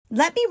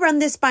"Let me run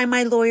this by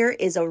my lawyer"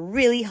 is a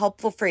really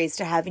helpful phrase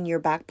to have in your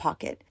back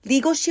pocket.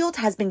 Legal Shield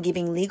has been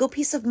giving legal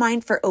peace of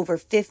mind for over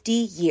 50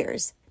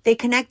 years. They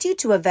connect you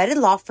to a vetted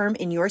law firm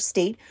in your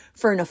state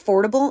for an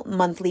affordable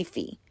monthly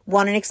fee.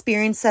 Want an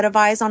experienced set of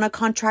eyes on a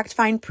contract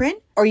fine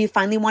print? Or you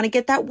finally want to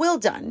get that will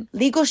done?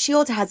 Legal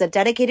Shield has a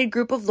dedicated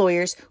group of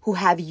lawyers who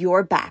have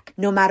your back,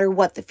 no matter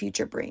what the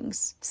future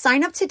brings.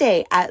 Sign up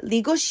today at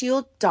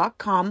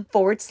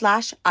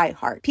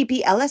LegalShield.com/iHeart.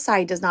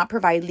 PPLSI does not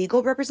provide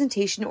legal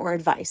representation or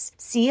advice.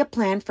 See a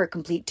plan for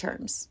complete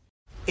terms.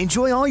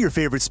 Enjoy all your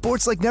favorite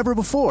sports like never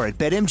before at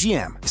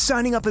BetMGM.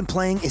 Signing up and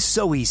playing is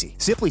so easy.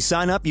 Simply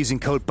sign up using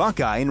code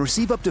Buckeye and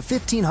receive up to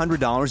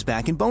 $1,500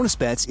 back in bonus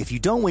bets if you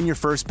don't win your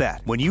first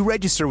bet. When you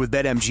register with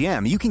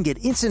BetMGM, you can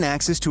get instant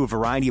access to a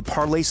variety of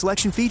parlay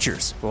selection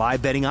features,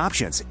 live betting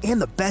options,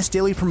 and the best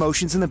daily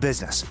promotions in the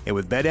business. And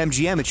with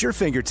BetMGM at your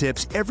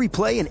fingertips, every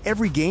play and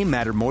every game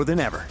matter more than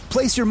ever.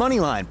 Place your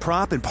moneyline,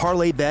 prop, and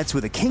parlay bets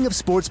with the king of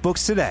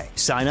sportsbooks today.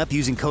 Sign up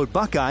using code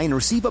Buckeye and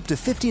receive up to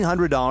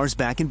 $1,500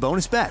 back in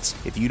bonus bets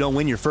if you don't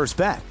win your first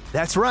bet.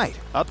 That's right,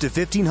 up to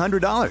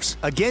 $1,500.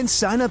 Again,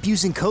 sign up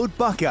using code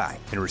Buckeye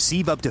and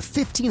receive up to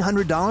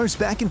 $1,500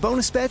 back in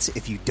bonus bets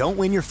if you don't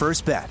win your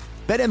first bet.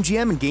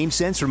 BetMGM and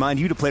GameSense remind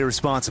you to play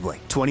responsibly.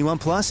 21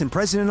 plus and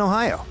present in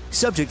Ohio.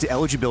 Subject to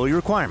eligibility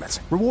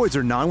requirements. Rewards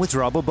are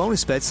non-withdrawable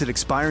bonus bets that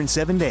expire in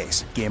 7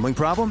 days. Gambling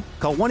problem?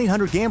 Call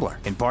 1-800-GAMBLER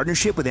in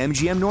partnership with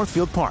MGM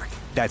Northfield Park.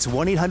 That's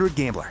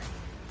 1-800-GAMBLER.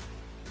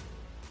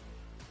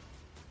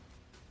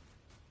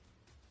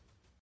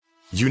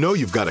 You know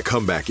you've got a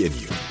comeback in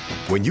you.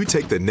 When you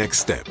take the next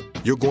step,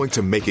 you're going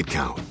to make it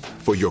count.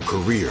 For your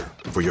career,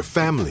 for your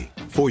family,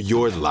 for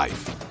your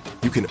life.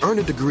 You can earn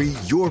a degree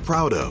you're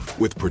proud of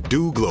with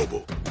Purdue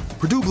Global.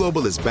 Purdue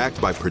Global is backed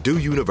by Purdue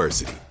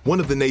University, one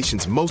of the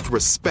nation's most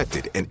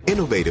respected and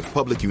innovative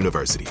public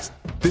universities.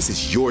 This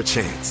is your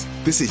chance.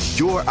 This is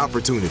your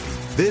opportunity.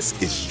 This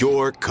is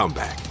your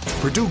comeback.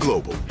 Purdue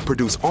Global,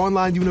 Purdue's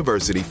online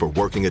university for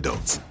working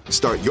adults.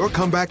 Start your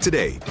comeback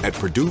today at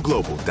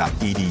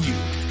purdueglobal.edu.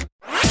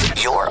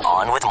 You're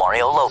on with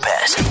Mario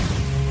Lopez.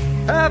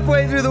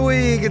 Halfway through the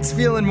week, it's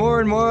feeling more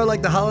and more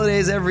like the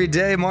holidays every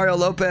day. Mario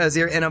Lopez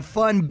here, and a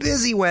fun,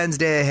 busy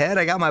Wednesday ahead.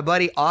 I got my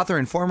buddy, author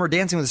and former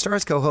Dancing with the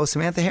Stars co-host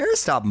Samantha Harris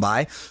stopping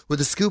by with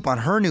a scoop on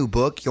her new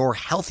book, Your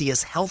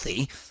Healthiest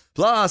Healthy.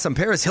 Plus, some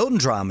Paris Hilton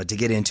drama to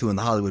get into in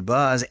the Hollywood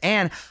Buzz.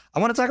 And I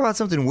want to talk about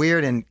something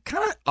weird and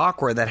kind of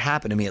awkward that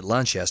happened to me at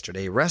lunch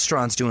yesterday.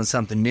 Restaurants doing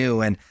something new,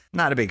 and I'm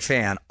not a big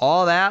fan.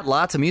 All that,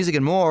 lots of music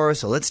and more,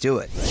 so let's do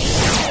it.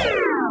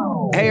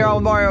 Hey, you're all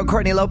with Mario,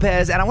 Courtney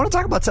Lopez, and I want to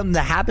talk about something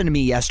that happened to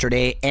me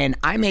yesterday, and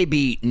I may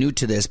be new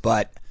to this,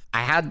 but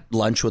I had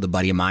lunch with a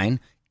buddy of mine,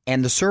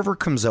 and the server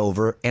comes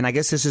over, and I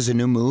guess this is a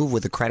new move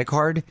with a credit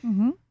card.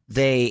 Mm-hmm.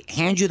 They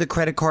hand you the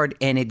credit card,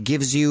 and it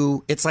gives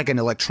you, it's like an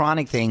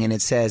electronic thing, and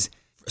it says,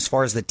 as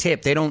far as the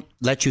tip, they don't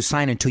let you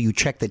sign until you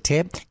check the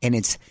tip, and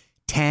it's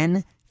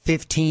 10,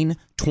 15,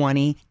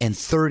 20, and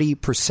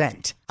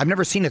 30%. I've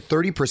never seen a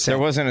 30%. There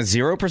wasn't a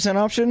 0%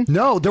 option?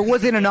 No, there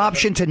wasn't an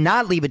option to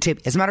not leave a tip.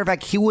 As a matter of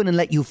fact, he wouldn't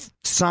let you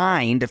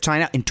sign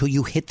out until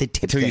you hit the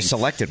tip Until thing. you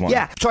selected one.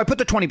 Yeah, so I put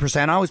the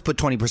 20%. I always put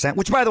 20%,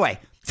 which, by the way,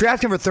 if you're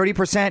asking for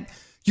 30%,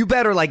 you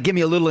better give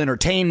me a little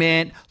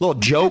entertainment, a little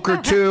joke or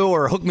two,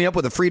 or hook me up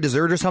with a free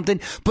dessert or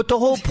something. But the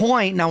whole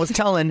point, and I was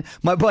telling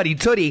my buddy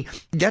Tootie,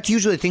 that's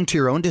usually a thing to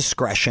your own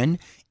discretion.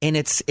 And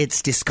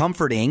it's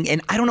discomforting. And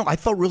I don't know, I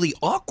felt really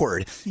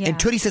awkward. Yeah. And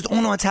Tootie says, oh,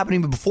 no, it's happened to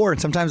me before.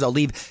 And sometimes I'll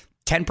leave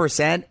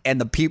 10%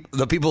 and the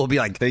people will be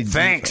like,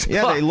 thanks.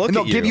 Yeah, they look and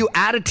at you. They'll give you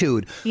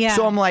attitude. Yeah.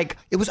 So I'm like,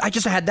 I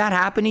just had that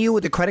happen to you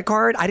with the credit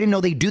card. I didn't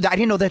know they do that. I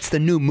didn't know that's the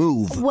new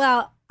move.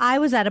 Well, I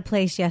was at a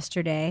place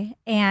yesterday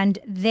and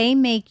they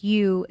make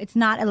you, it's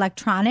not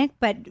electronic,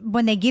 but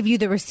when they give you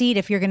the receipt,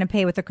 if you're going to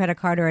pay with a credit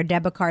card or a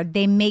debit card,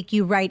 they make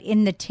you write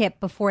in the tip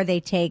before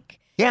they take.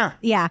 Yeah.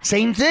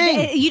 Same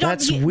thing.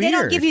 That's weird. They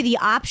don't give you the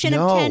option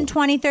of 10,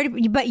 20,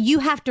 30, but you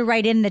have to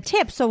write in the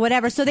tip. So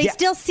whatever. So they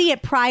still see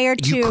it prior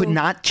to. You could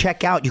not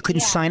check out. You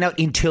couldn't sign out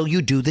until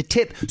you do the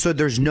tip. So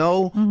there's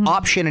no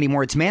option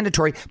anymore. It's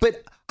mandatory.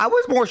 But I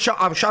was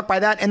shocked by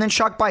that, and then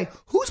shocked by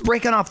who's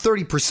breaking off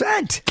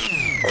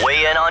 30%.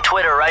 Weigh in on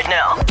Twitter right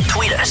now.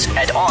 Tweet us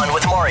at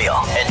OnWithMario.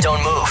 And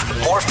don't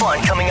move. More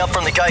fun coming up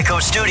from the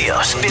Geico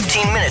Studios.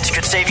 15 minutes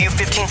could save you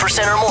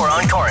 15% or more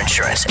on car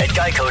insurance at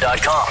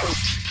Geico.com.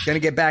 Going to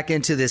get back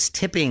into this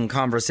tipping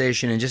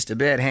conversation in just a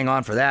bit. Hang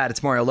on for that.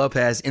 It's Mario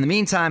Lopez. In the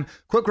meantime,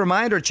 quick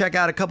reminder, check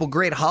out a couple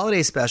great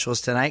holiday specials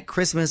tonight.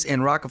 Christmas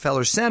in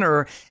Rockefeller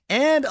Center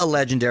and A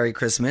Legendary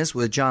Christmas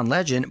with John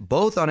Legend,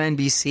 both on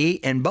NBC,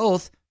 and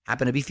both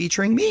happen to be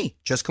featuring me.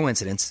 Just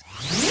coincidence.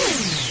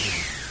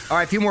 All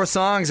right, a few more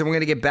songs, and we're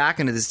going to get back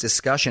into this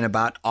discussion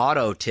about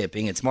auto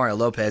tipping. It's Mario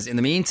Lopez. In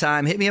the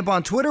meantime, hit me up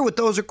on Twitter with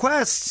those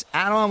requests.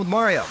 Add on with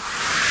Mario.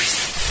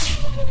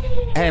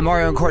 Hey,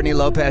 Mario and Courtney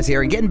Lopez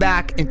here, and getting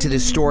back into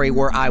this story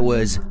where I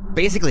was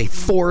basically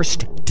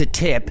forced to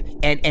tip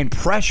and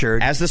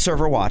pressured. As the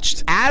server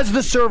watched.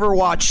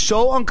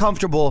 So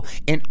uncomfortable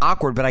and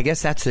awkward, but I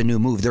guess that's the new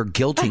move. They're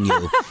guilting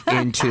you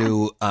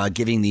into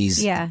giving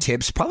these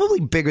tips,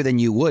 probably bigger than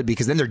you would,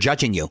 because then they're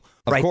judging you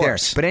right there.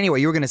 But anyway,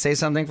 you were going to say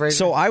something, Fraser?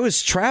 So I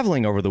was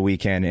traveling over the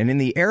weekend, and in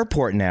the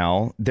airport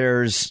now,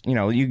 there's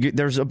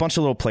there's a bunch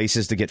of little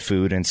places to get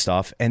food and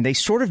stuff, and they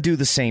sort of do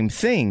the same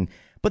thing.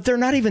 But they're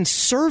not even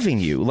serving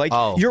you. Like,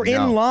 you're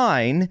in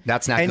line,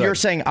 That's not and good. You're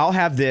saying, I'll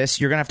have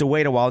this. You're going to have to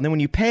wait a while. And then when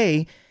you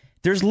pay,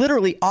 there's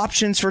literally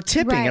options for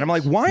tipping. Right. And I'm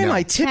like, why am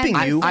I tipping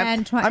you?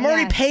 I'm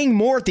already paying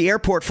more at the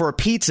airport for a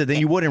pizza than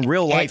you would in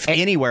real life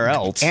anywhere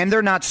else. And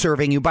they're not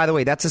serving you. By the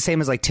way, that's the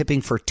same as like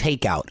tipping for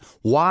takeout.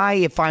 Why,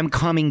 if I'm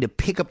coming to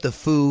pick up the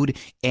food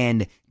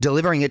and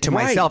delivering it to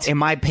myself,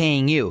 am I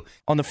paying you?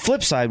 On the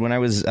flip side, when I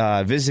was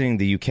visiting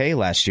the UK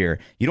last year,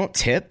 you don't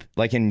tip.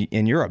 Like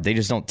in Europe, they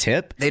just don't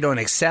tip. They don't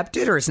accept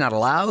it, or it's not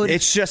allowed?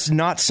 It's just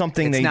not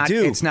something they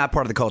do. It's not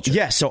part of the culture.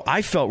 Yeah, so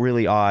I felt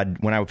really odd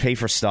when I would pay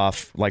for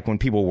stuff, like when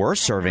people were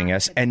serving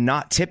us and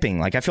not tipping.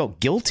 Like, I felt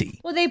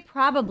guilty. Well, they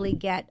probably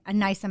get a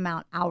nice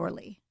amount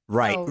hourly.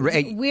 Right. So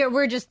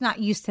we're just not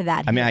used to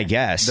that. I mean, I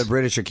guess. The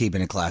British are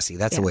keeping it classy.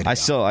 That's the way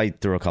to go. I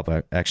threw a couple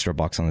of extra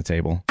bucks on the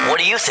table. What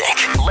do you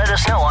think? Let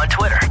us know on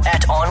Twitter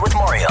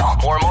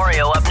 @OnWithMario. More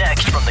Mario up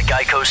next from the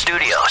Geico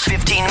Studios.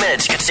 15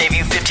 minutes could save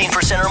you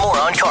 15% or more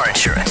on car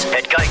insurance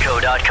at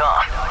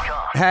Geico.com.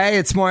 Hey,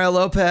 it's Mario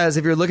Lopez.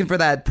 If you're looking for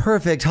that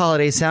perfect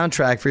holiday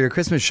soundtrack for your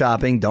Christmas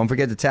shopping, don't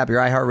forget to tap your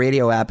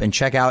iHeartRadio app and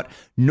check out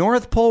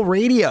North Pole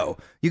Radio.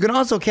 You can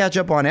also catch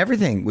up on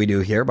everything we do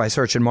here by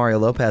searching Mario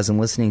Lopez and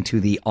listening to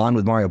the On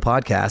With Mario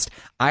podcast,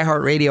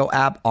 iHeartRadio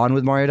app,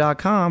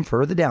 onwithmario.com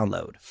for the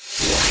download.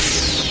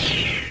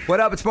 What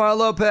up? It's Mario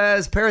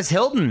Lopez. Paris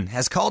Hilton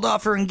has called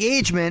off her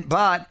engagement,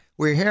 but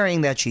we're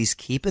hearing that she's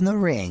keeping the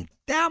ring.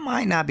 That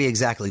might not be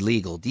exactly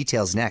legal.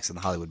 Details next on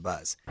the Hollywood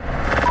Buzz.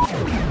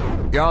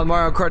 You're on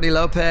Mario Courtney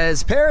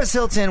Lopez. Paris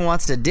Hilton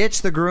wants to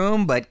ditch the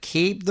groom, but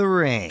keep the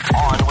ring.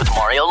 On with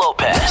Mario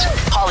Lopez.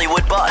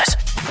 Hollywood Buzz.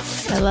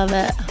 I love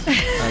it.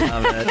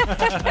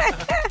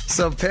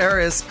 So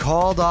Paris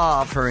called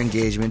off her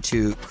engagement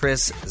to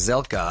Chris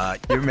Zelka.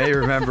 You may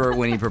remember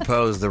when he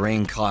proposed, the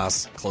ring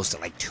cost close to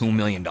like $2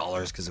 million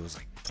because it was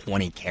like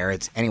 20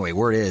 carats. Anyway,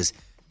 word is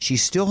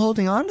she's still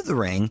holding on to the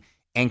ring,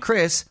 and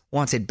Chris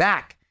wants it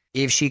back.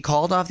 If she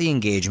called off the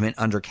engagement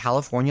under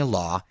California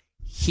law,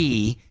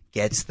 he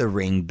gets the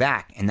ring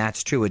back. And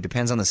that's true. It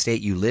depends on the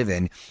state you live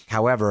in.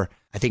 However,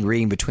 I think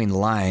reading between the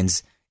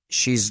lines,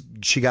 she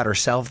got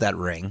herself that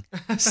ring.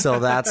 So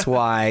that's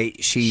why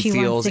she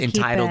feels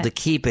entitled to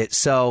keep it.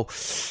 So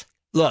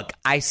look,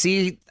 I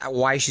see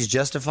why she's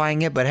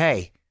justifying it, but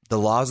hey, the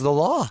law's the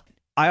law.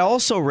 I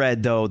also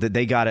read, though, that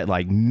they got it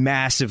like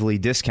massively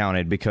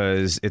discounted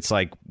because it's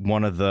like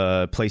one of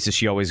the places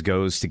she always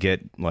goes to get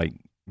like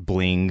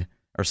bling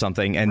or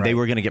something, and they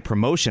were going to get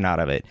promotion out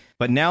of it.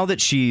 But now that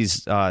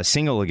she's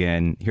single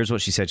again, here's what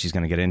she said she's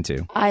going to get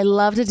into. I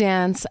love to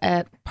dance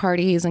at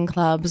parties and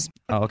clubs.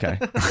 Oh, okay.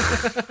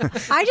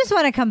 I just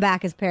want to come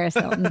back as Paris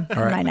Hilton in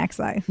my next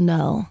life.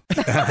 No.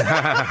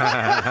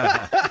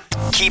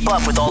 Keep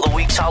up with all the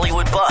week's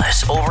Hollywood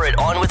buzz over at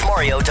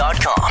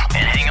OnWithMario.com.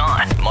 And hang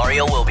on,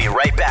 Mario will be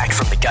right back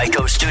from the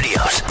Geico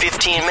Studios.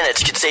 15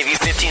 minutes could save you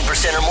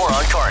 15% or more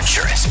on car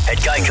insurance at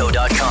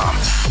Geico.com.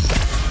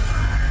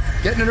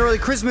 Getting an early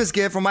Christmas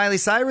gift from Miley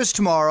Cyrus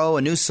tomorrow.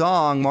 A new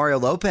song, Mario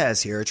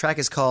Lopez here. A track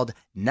is called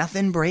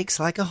Nothing Breaks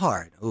Like a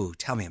Heart. Ooh,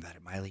 tell me about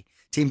it, Miley.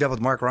 Teamed up with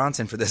Mark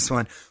Ronson for this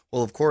one.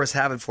 We'll, of course,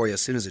 have it for you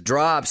as soon as it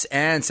drops.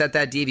 And set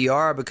that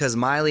DVR because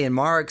Miley and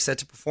Mark set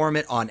to perform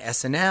it on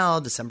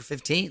SNL December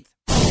 15th.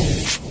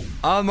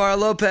 I'm Mario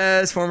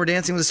Lopez, former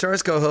Dancing with the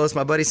Stars co-host.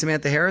 My buddy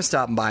Samantha Harris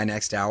stopping by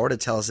next hour to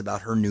tell us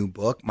about her new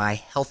book, My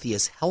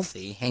Healthiest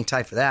Healthy. Hang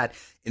tight for that.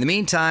 In the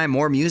meantime,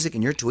 more music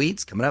and your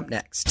tweets coming up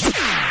next.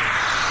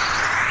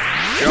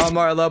 You're on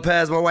Mario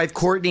Lopez, my wife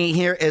Courtney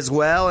here as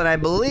well, and I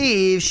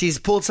believe she's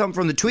pulled something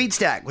from the tweet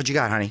stack. What you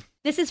got, honey?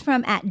 This is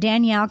from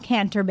 @Danielle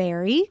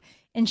Canterbury,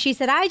 and she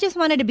said, I just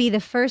wanted to be the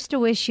first to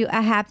wish you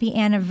a happy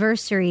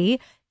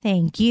anniversary.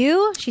 Thank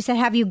you. She said,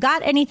 have you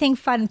got anything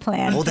fun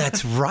planned? Oh,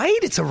 that's right.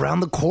 It's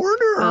around the corner.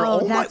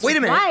 Oh, that's wait a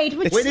minute. Right.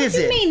 When what is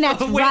do you it? mean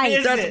that's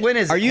right? When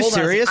is it? Are you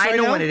serious I right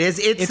know now? when it is.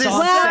 It's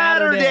on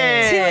Saturday.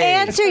 To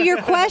answer your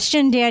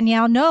question,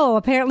 Danielle, no,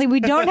 apparently we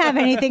don't have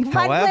anything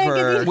fun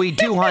However, planned. We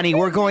do, honey.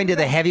 We're going to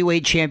the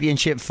heavyweight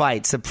championship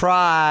fight.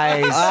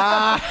 Surprise.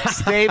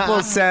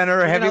 Staples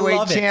Center heavyweight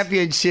love it.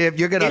 championship.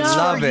 You're going to It's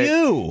love for it.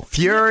 you.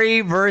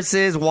 Fury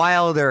versus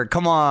Wilder.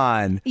 Come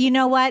on. You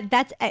know what?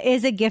 That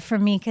is a gift for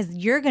me because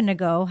you're going to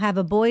go have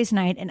a boys'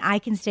 night and I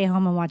can stay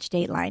home and watch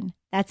Dateline.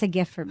 That's a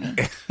gift for me.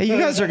 Hey, you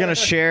guys are going to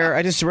share,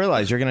 I just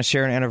realized you're going to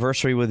share an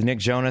anniversary with Nick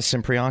Jonas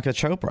and Priyanka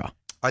Chopra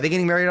Are they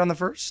getting married on the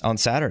 1st? on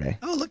Saturday.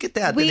 Oh, look at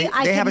that. I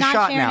They have a could not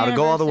shot share now an to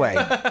go all the way.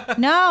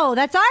 No,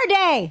 that's our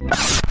day.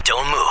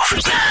 Don't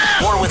move.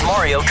 More with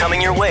Mario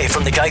coming your way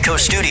from the Geico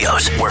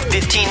Studios, where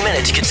 15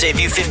 minutes could save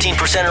you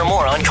 15% or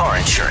more on car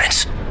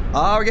insurance.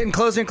 Oh, we're getting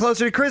closer and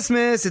closer to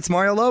Christmas. It's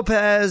Mario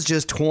Lopez,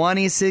 just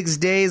 26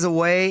 days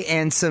away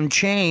and some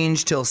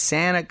change till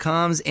Santa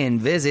comes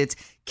and visits.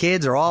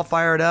 Kids are all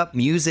fired up.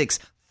 Music's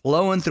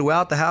flowing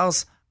throughout the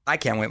house. I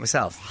can't wait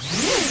myself.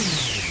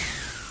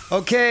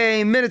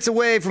 Okay, minutes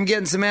away from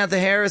getting Samantha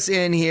Harris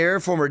in here,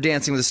 former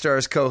Dancing with the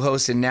Stars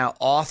co-host and now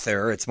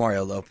author. It's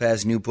Mario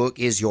Lopez. New book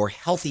is Your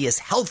Healthiest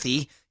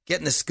Healthy.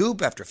 Getting the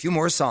scoop after a few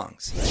more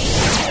songs.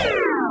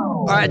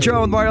 All right, Joe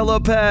with Mario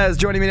Lopez.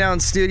 Joining me now in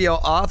studio,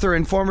 author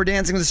and former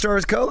Dancing with the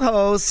Stars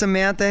co-host,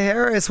 Samantha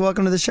Harris.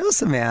 Welcome to the show,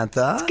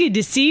 Samantha. It's good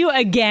to see you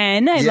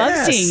again. I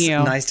love seeing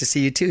you. Nice to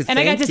see you, too. And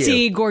I got to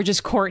see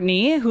gorgeous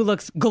Courtney, who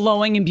looks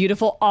glowing and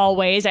beautiful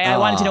always. I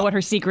wanted to know what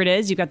her secret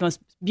is. You've got the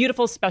most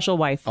beautiful, special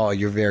wife. Oh,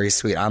 you're very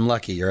sweet. I'm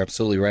lucky. You're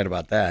absolutely right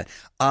about that.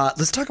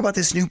 Let's talk about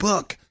this new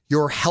book,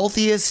 Your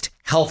Healthiest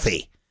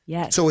Healthy.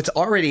 Yes. So it's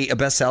already a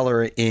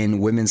bestseller in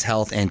women's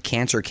health and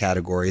cancer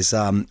categories.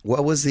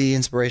 What was the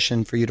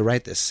inspiration for you to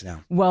write this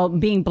now? Well,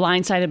 being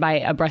blindsided by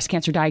a breast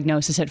cancer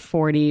diagnosis at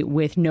 40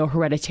 with no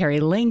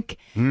hereditary link,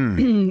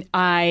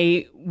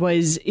 I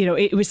was,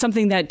 it was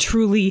something that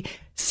truly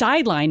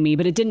sidelined me,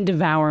 but it didn't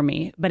devour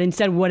me. But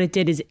instead, what it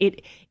did is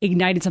it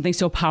ignited something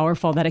so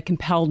powerful that it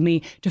compelled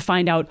me to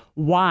find out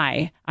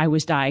why I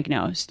was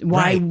diagnosed,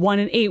 why 1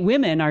 in 8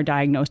 women are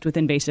diagnosed with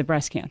invasive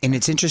breast cancer. And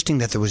it's interesting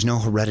that there was no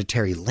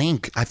hereditary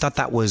link. I thought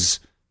that was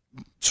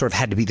sort of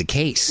had to be the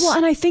case. Well,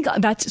 and I think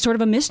that's sort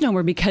of a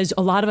misnomer because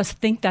a lot of us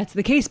think that's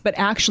the case, but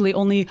actually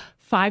only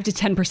 5 to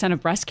 10%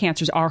 of breast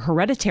cancers are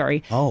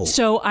hereditary. Oh.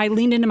 So I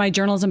leaned into my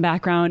journalism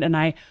background and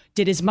I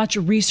did as much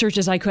research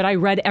as I could. I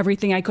read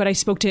everything I could. I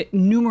spoke to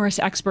numerous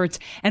experts.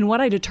 And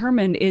what I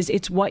determined is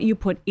it's what you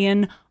put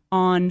in,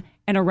 on,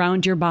 and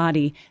around your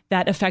body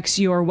that affects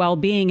your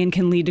well-being and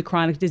can lead to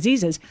chronic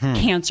diseases,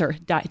 cancer,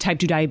 type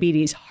 2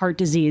 diabetes, heart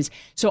disease.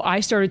 So I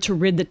started to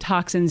rid the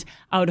toxins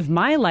out of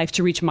my life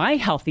to reach my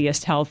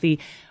healthiest healthy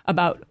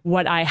about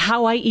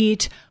how I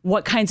eat,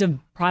 what kinds of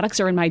products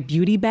are in my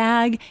beauty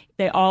bag.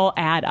 They all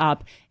add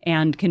up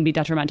and can be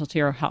detrimental to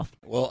your health.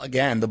 Well,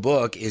 again, the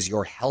book is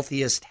Your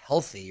Healthiest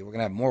Healthy. We're going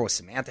to have more with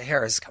Samantha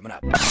Harris coming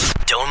up.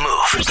 Don't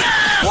move.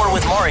 More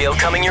with Mario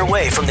coming your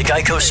way from the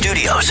Geico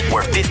Studios,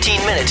 where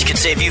 15 minutes could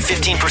save you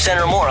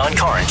 15% or more on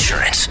car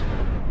insurance.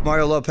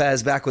 Mario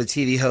Lopez back with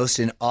TV host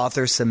and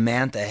author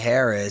Samantha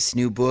Harris.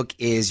 New book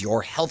is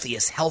Your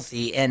Healthiest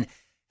Healthy. And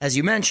as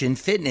you mentioned,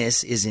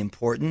 fitness is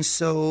important.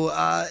 So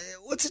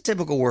what's a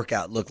typical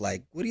workout look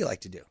like? What do you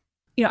like to do?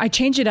 I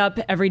change it up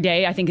every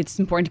day. I think it's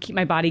important to keep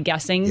my body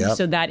guessing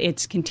so that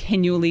it's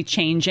continually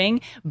changing.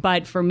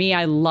 But for me,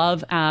 I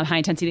love high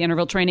intensity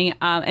interval training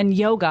and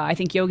yoga. I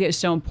think yoga is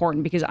so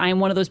important because I'm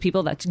one of those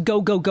people that's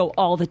go, go, go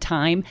all the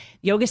time.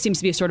 Yoga seems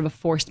to be a sort of a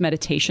forced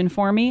meditation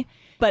for me.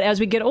 But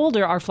as we get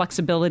older, our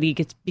flexibility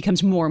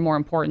becomes more and more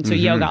important. So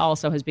yoga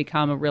also has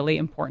become a really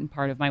important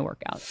part of my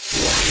workout.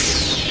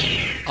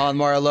 On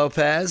Mario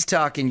Lopez,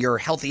 talking Your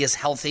Healthiest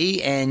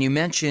Healthy. And you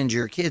mentioned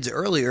your kids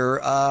earlier.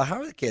 How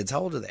are the kids? How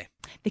old are they?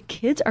 The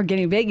kids are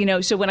getting big,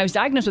 So when I was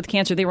diagnosed with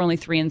cancer, they were only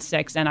 3 and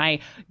 6, and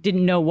I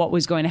didn't know what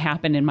was going to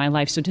happen in my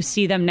life. So to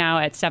see them now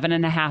at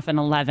 7.5 and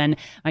 11,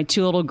 my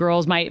 2 little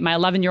girls, my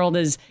 11-year-old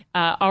is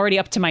already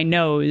up to my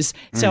nose.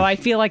 So I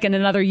feel like in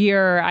another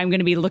year, I'm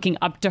going to be looking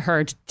up to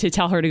her to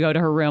tell her to go to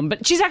her room.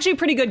 But she's actually a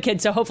pretty good kid,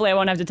 so hopefully I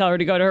won't have to tell her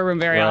to go to her room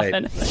very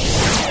often.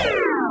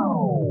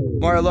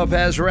 Mario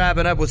Lopez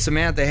wrapping up with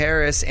Samantha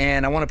Harris,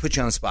 and I want to put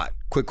you on the spot.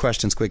 Quick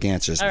questions, quick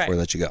answers before I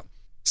let you go.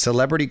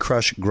 Celebrity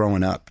crush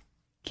growing up?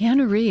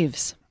 Keanu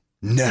Reeves.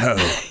 No.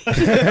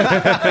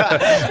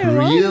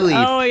 Really?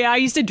 Oh, yeah. I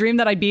used to dream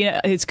that I'd be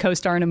his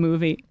co-star in a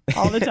movie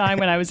all the time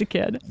when I was a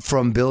kid.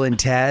 From Bill and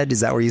Ted?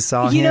 Is that where you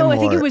saw him? I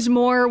think it was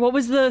more, what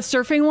was the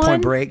surfing one?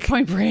 Point Break?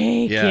 Point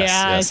Break,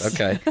 yes.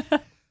 Okay.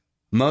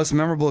 Most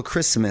memorable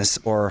Christmas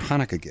or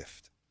Hanukkah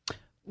gift?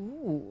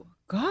 Ooh,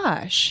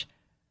 gosh.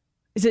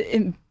 Is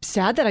it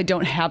sad that I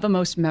don't have a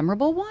most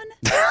memorable one?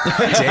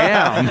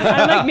 Damn.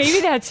 I'm like, maybe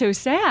that's so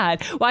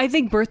sad. Well, I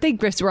think birthday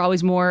gifts were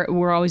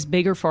always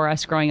bigger for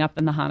us growing up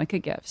than the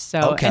Hanukkah gifts.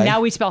 So, and now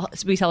we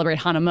celebrate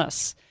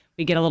Hanukkah.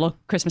 We get a little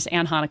Christmas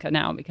and Hanukkah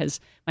now because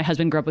my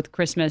husband grew up with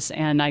Christmas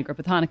and I grew up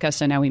with Hanukkah.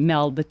 So now we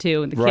meld the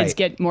two, and the kids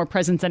get more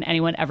presents than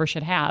anyone ever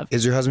should have.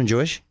 Is your husband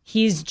Jewish?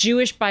 He's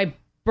Jewish by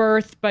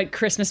birth, but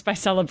Christmas by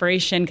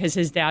celebration because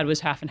his dad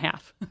was half and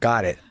half.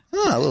 Got it.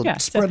 A little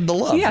spread the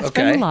love. Yeah,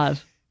 spread the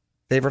love.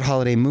 Favorite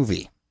holiday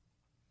movie?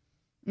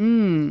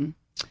 Boy,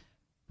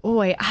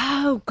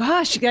 oh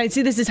gosh, guys,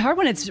 see, this is hard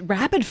when it's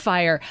rapid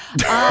fire.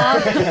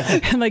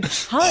 I'm like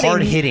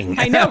hard hitting.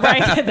 I know,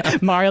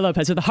 right? Mario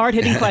Lopez with the hard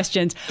hitting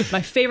questions. My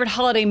favorite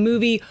holiday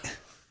movie,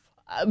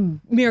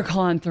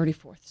 Miracle on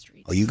 34th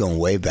Street. Oh, you going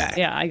way back?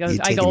 Yeah, I go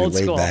old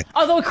school. Back.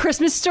 Although A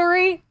Christmas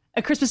Story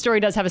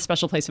does have a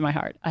special place in my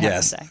heart, I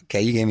have to say.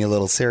 Okay, you gave me a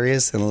little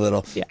serious and a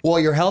little... Yeah. Well,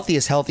 Your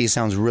Healthiest Healthy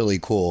sounds really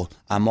cool.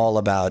 I'm all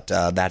about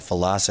that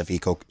philosophy.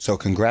 So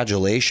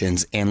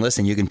congratulations. And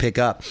listen, you can pick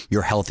up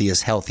Your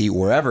Healthiest Healthy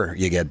wherever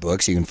you get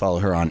books. You can follow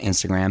her on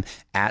Instagram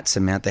at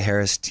Samantha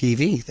Harris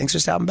TV. Thanks for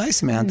stopping by,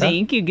 Samantha.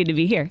 Thank you. Good to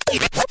be here.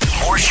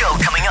 More show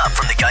coming up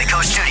from the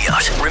Geico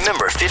Studios.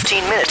 Remember,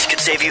 15 minutes could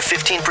save you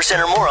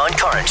 15% or more on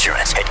car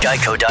insurance at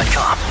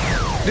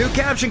geico.com. New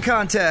caption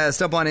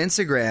contest up on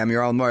Instagram.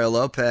 You're on Mario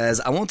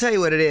Lopez. I won't tell you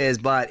what it is,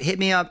 but hit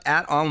me up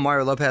at on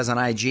Mario Lopez on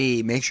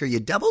IG. Make sure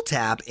you double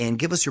tap and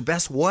give us your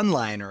best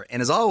one-liner.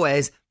 And as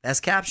always,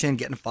 best caption,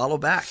 getting a follow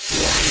back.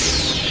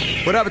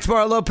 What up, it's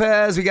Mario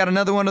Lopez. We got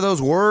another one of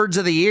those words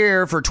of the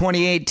year for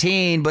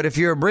 2018. But if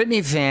you're a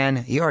Britney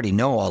fan, you already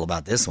know all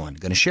about this one.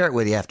 Going to share it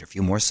with you after a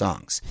few more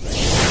songs.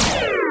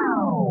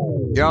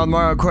 You're on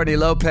Mario Courtney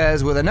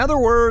Lopez with another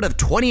word of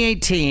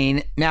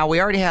 2018. Now,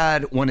 we already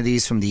had one of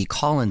these from the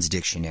Collins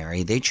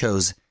Dictionary. They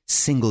chose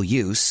single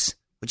use,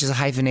 which is a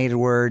hyphenated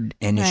word,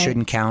 and it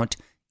shouldn't count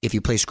if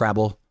you play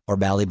Scrabble or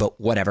Bally, but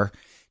whatever.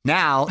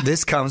 Now,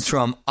 this comes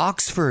from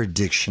Oxford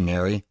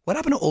Dictionary. What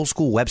happened to old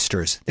school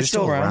Webster's? They're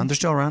still around. They're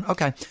still around.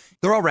 Okay.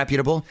 They're all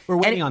reputable. We're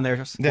waiting on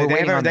theirs. They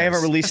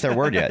haven't released their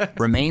word yet.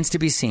 Remains to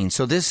be seen.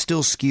 So this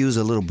still skews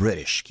a little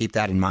British. Keep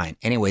that in mind.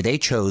 Anyway, they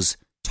chose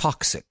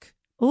toxic.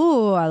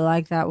 Ooh, I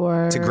like that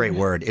word. It's a great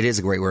word. It is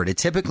a great word. It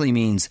typically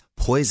means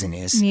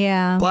poisonous.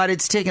 Yeah. But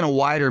it's taken a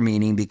wider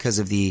meaning because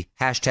of the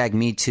hashtag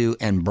 #MeToo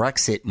and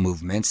Brexit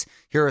movements.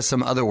 Here are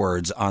some other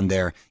words on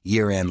their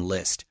year-end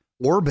list.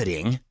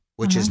 Orbiting,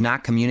 which is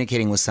not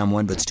communicating with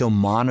someone but still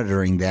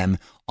monitoring them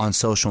on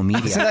social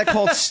media. Isn't that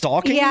called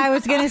stalking? Yeah, I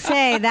was going to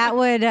say that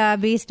would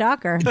be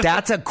stalker.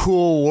 That's a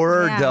cool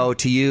word, though,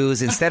 to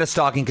use instead of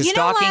stalking, because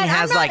stalking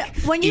has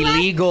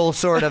illegal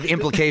sort of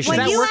implications.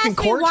 When you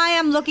ask me why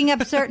I'm looking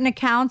up certain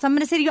accounts, I'm going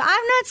to say to you,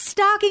 I'm not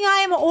stalking,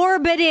 I am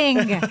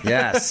orbiting.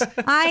 Yes.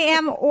 I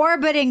am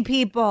orbiting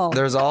people.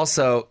 There's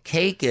also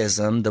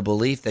cakeism, the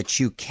belief that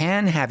you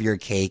can have your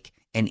cake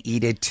and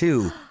eat it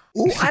too.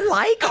 Ooh, I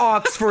like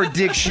Oxford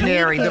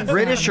Dictionary. The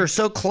British are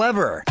so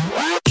clever.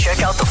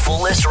 Check out the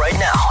full list right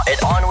now at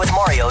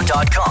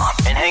onwithmario.com.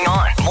 And hang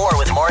on, more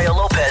with Mario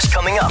Lopez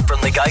coming up from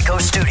the Geico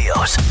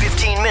Studios.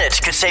 15 minutes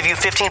could save you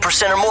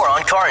 15% or more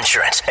on car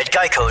insurance at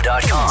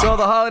geico.com. So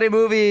the holiday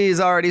movie is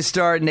already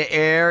starting to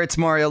air. It's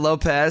Mario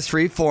Lopez.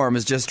 Freeform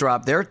has just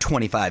dropped their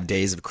 25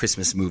 days of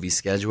Christmas movie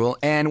schedule.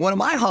 And one of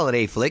my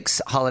holiday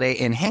flicks, Holiday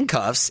in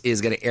Handcuffs,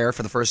 is going to air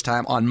for the first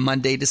time on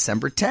Monday,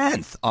 December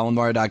 10th.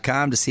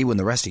 onwithmario.com to see when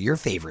the rest of your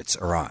favorites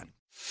are on.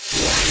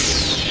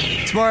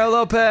 It's Mario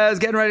Lopez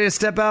getting ready to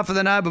step out for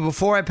the night, but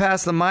before I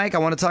pass the mic, I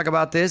want to talk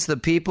about this, the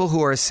people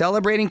who are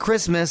celebrating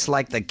Christmas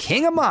like the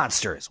King of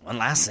Monsters. One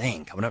last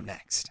thing coming up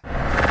next.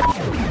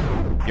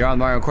 You're on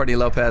Mario and Courtney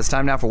Lopez.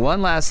 Time now for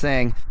one last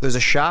thing. There's a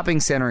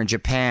shopping center in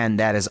Japan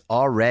that has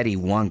already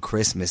won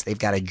Christmas. They've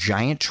got a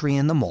giant tree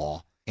in the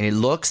mall, and it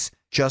looks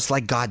just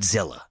like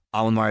Godzilla.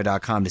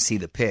 onwithmario.com to see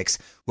the pics.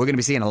 We're going to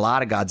be seeing a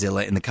lot of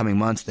Godzilla in the coming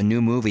months. The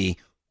new movie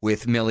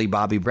with Millie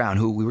Bobby Brown,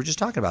 who we were just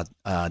talking about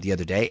the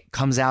other day,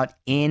 comes out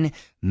in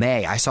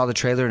May. I saw the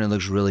trailer and it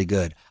looks really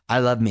good. I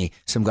love me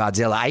some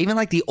Godzilla. I even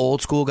like the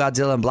old school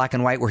Godzilla in black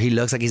and white where he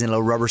looks like he's in a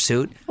little rubber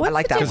suit. I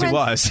like that. Because he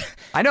was.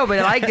 I know, but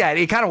I like that.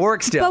 It kind of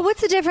works still. But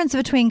what's the difference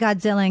between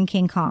Godzilla and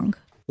King Kong?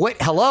 What?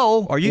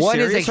 Hello? Are you One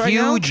serious is a right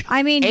huge now?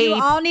 I mean, ape. you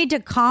all need to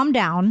calm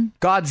down.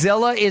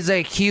 Godzilla is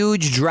a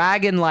huge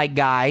dragon-like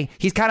guy.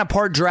 He's kind of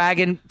part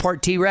dragon,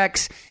 part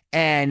T-Rex.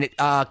 And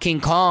King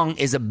Kong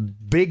is a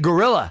big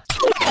gorilla.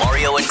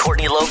 Mario and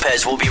Courtney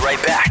Lopez will be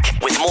right back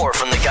with more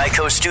from the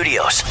Geico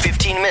Studios.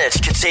 15 minutes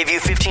could save you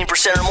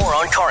 15% or more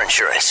on car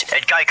insurance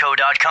at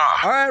geico.com.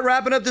 All right,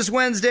 wrapping up this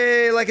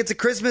Wednesday like it's a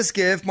Christmas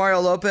gift.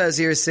 Mario Lopez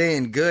here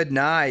saying good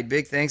night.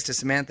 Big thanks to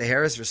Samantha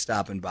Harris for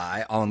stopping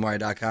by.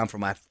 AllInMario.com for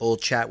my full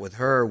chat with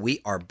her.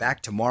 We are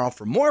back tomorrow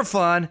for more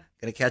fun.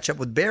 Going to catch up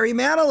with Barry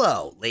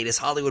Manilow, latest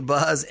Hollywood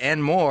buzz,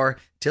 and more.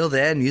 Till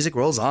then, music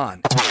rolls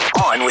on.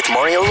 On with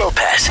Mario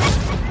Lopez.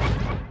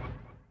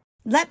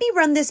 Let me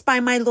run this by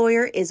my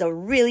lawyer is a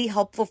really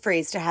helpful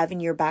phrase to have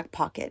in your back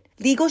pocket.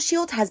 Legal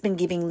Shield has been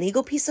giving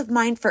legal peace of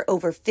mind for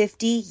over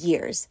 50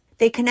 years.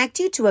 They connect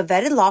you to a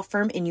vetted law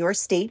firm in your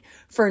state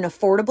for an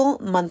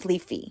affordable monthly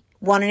fee.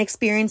 Want an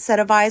experienced set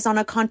of eyes on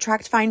a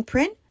contract fine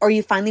print? Or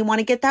you finally want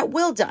to get that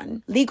will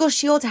done? Legal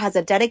Shield has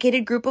a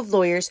dedicated group of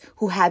lawyers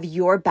who have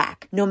your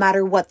back, no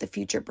matter what the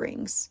future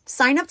brings.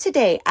 Sign up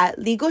today at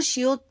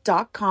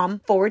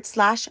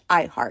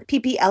LegalShield.com/iHeart.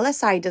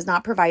 PPLSI does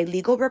not provide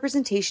legal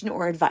representation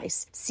or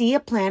advice. See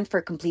a plan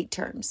for complete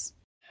terms.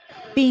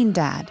 Bean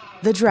Dad,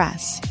 The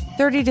Dress,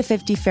 30 to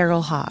 50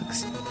 Feral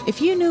Hogs.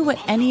 If you knew what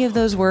any of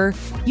those were,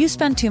 you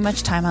spend too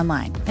much time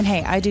online. And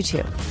hey, I do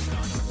too.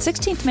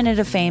 16th Minute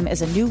of Fame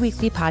is a new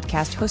weekly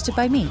podcast hosted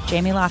by me,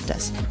 Jamie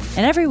Loftus.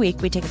 And every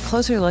week we take a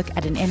closer look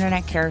at an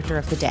internet character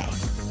of the day.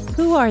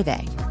 Who are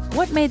they?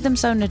 What made them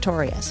so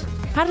notorious?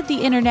 How did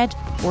the internet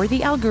or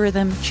the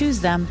algorithm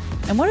choose them?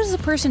 And what does a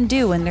person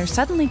do when they're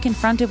suddenly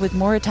confronted with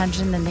more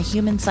attention than the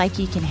human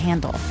psyche can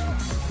handle?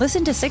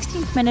 Listen to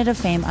 16th Minute of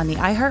Fame on the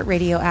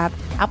iHeartRadio app,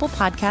 Apple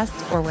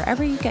Podcasts, or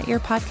wherever you get your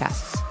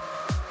podcasts.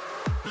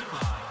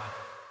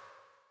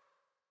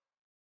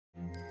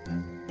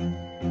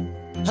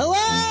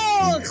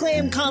 Hello!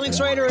 acclaimed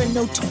comics writer and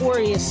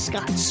notorious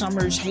Scott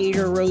Summers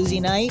hater, Rosie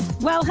Knight.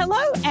 Well,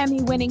 hello,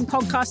 Emmy-winning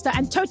podcaster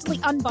and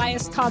totally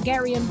unbiased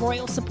Targaryen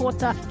royal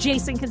supporter,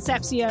 Jason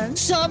Concepcion.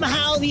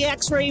 Somehow the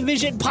X-Ray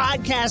Vision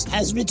podcast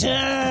has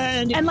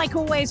returned. And like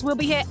always, we'll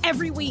be here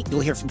every week. You'll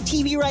hear from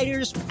TV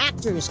writers,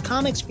 actors,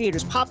 comics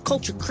creators, pop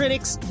culture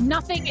critics.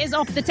 Nothing is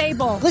off the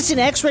table. Listen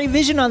to X-Ray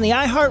Vision on the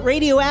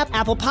iHeartRadio app,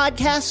 Apple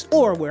Podcasts,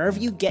 or wherever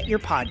you get your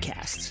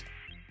podcasts.